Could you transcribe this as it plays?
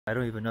I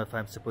don't even know if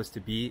I'm supposed to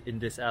be in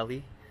this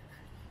alley.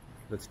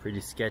 Looks pretty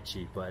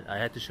sketchy, but I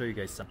had to show you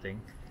guys something.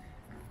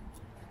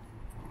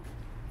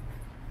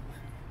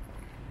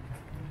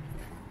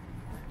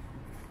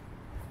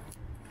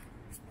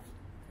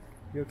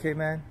 You okay,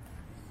 man?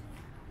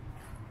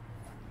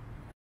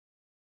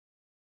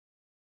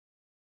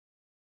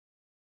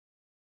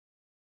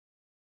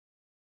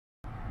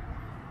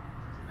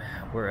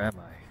 Man, where am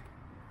I?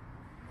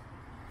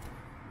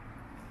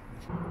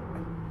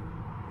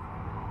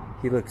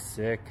 He looks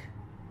sick.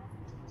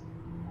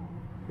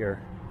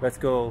 Here, let's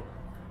go.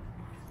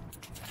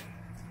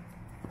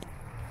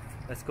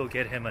 Let's go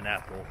get him an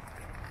apple.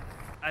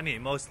 I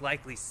mean, most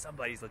likely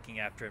somebody's looking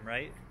after him,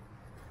 right?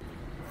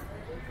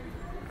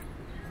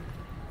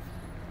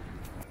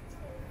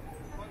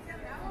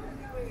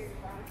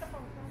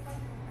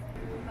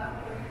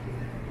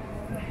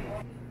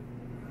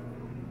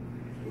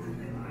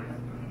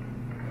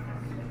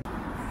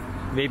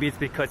 Maybe it's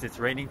because it's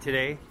raining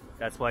today.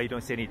 That's why you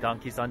don't see any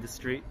donkeys on the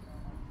street.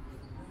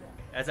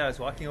 As I was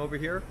walking over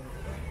here,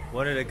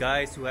 one of the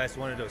guys who has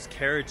one of those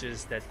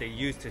carriages that they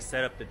use to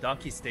set up the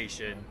donkey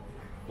station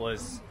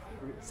was,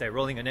 say,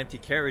 rolling an empty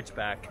carriage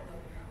back.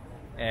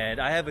 And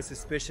I have a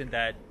suspicion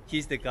that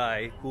he's the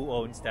guy who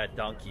owns that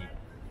donkey.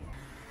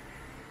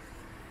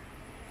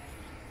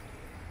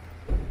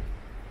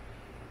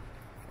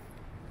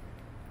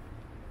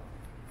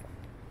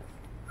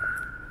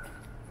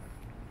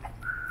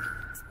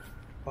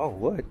 Oh,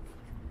 what?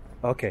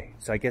 Okay,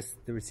 so I guess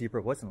the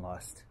receiver wasn't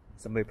lost.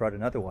 Somebody brought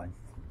another one.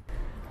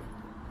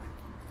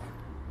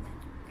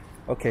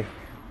 Okay,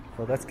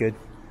 well that's good.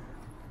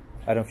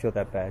 I don't feel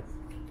that bad.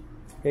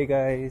 Hey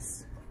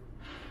guys.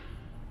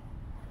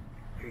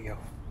 Here you go.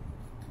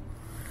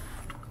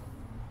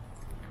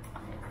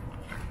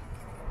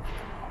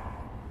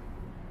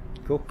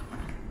 Cool.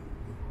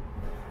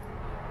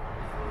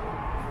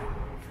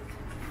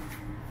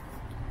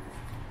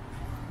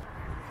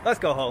 Let's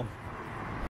go home.